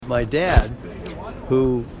my dad,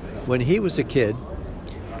 who, when he was a kid,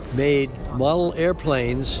 made model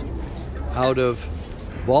airplanes out of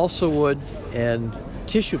balsa wood and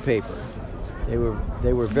tissue paper. They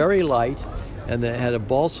were very light, and they had a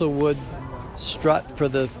balsa wood strut for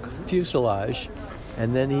the fuselage,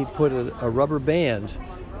 and then he put a rubber band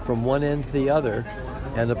from one end to the other,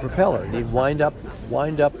 and a propeller. And he'd wind up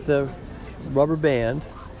the rubber band,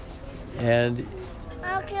 and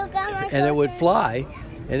it would fly,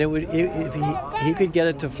 and he could get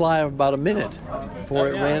it to fly about a minute before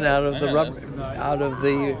it ran out of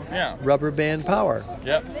the rubber band power.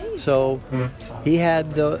 Yep. So he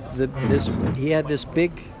had this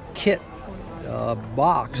big kit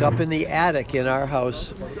box up in the attic in our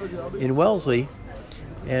house in Wellesley,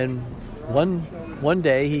 and one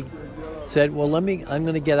day he said, "Well, I'm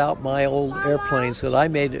going to get out my old airplanes that I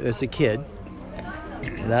made as a kid,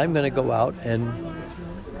 and I'm going to go out and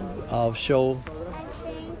I'll show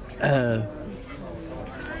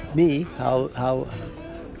me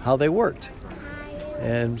how they worked."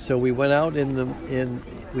 And so we went out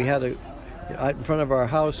we had out in front of our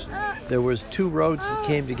house there was two roads that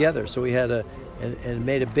came together, so we had and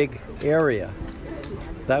made a big area.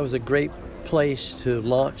 So that was a great place to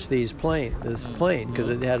launch this plane because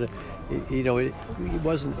it had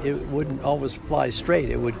it wouldn't always fly straight.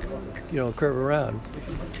 It would curve around.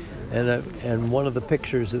 And one of the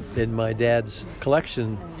pictures in my dad's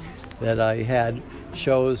collection that I had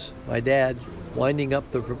shows my dad winding up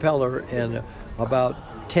the propeller and about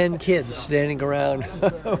 10 kids standing around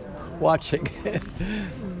watching.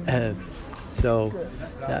 And so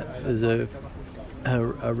that was a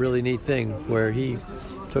really neat thing where he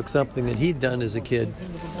took something that he'd done as a kid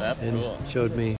and showed me.